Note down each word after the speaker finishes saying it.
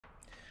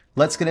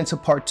Let's get into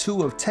part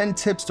 2 of 10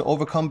 tips to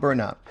overcome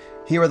burnout.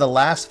 Here are the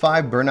last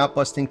 5 burnout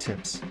busting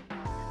tips.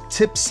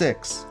 Tip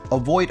 6,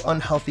 avoid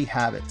unhealthy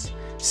habits.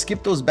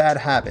 Skip those bad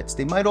habits.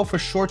 They might offer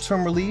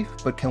short-term relief,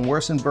 but can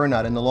worsen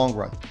burnout in the long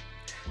run.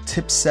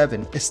 Tip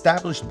 7,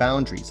 establish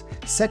boundaries.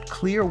 Set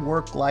clear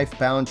work-life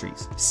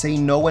boundaries. Say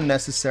no when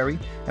necessary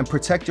and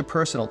protect your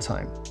personal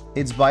time.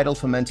 It's vital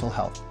for mental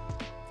health.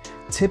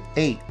 Tip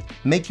 8,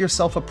 make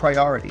yourself a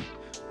priority.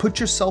 Put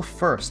yourself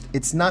first.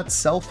 It's not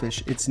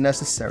selfish, it's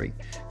necessary.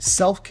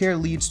 Self-care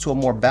leads to a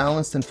more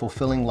balanced and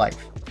fulfilling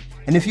life.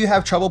 And if you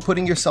have trouble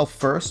putting yourself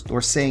first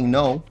or saying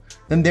no,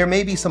 then there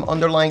may be some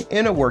underlying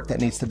inner work that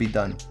needs to be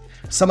done.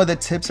 Some of the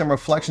tips and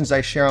reflections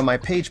I share on my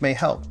page may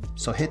help,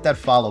 so hit that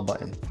follow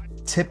button.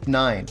 Tip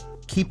 9,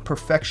 keep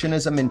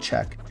perfectionism in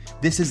check.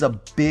 This is a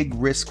big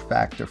risk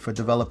factor for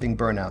developing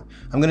burnout.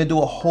 I'm going to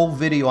do a whole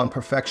video on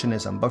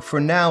perfectionism, but for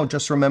now,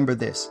 just remember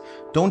this.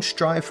 Don't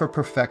strive for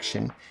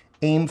perfection,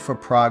 aim for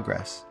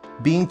progress.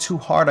 Being too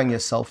hard on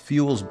yourself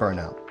fuels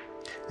burnout.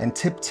 And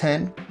tip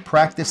 10,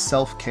 practice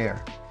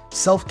self-care.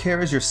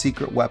 Self-care is your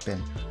secret weapon.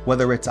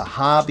 Whether it's a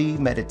hobby,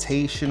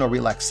 meditation, or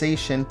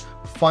relaxation,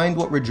 find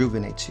what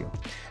rejuvenates you.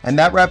 And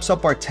that wraps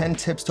up our 10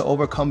 tips to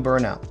overcome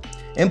burnout.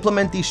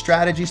 Implement these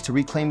strategies to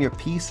reclaim your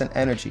peace and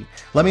energy.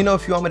 Let me know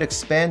if you want me to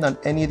expand on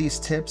any of these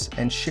tips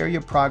and share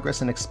your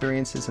progress and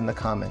experiences in the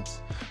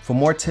comments. For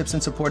more tips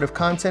and supportive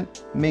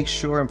content, make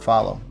sure and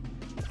follow.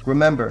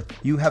 Remember,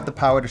 you have the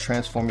power to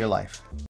transform your life.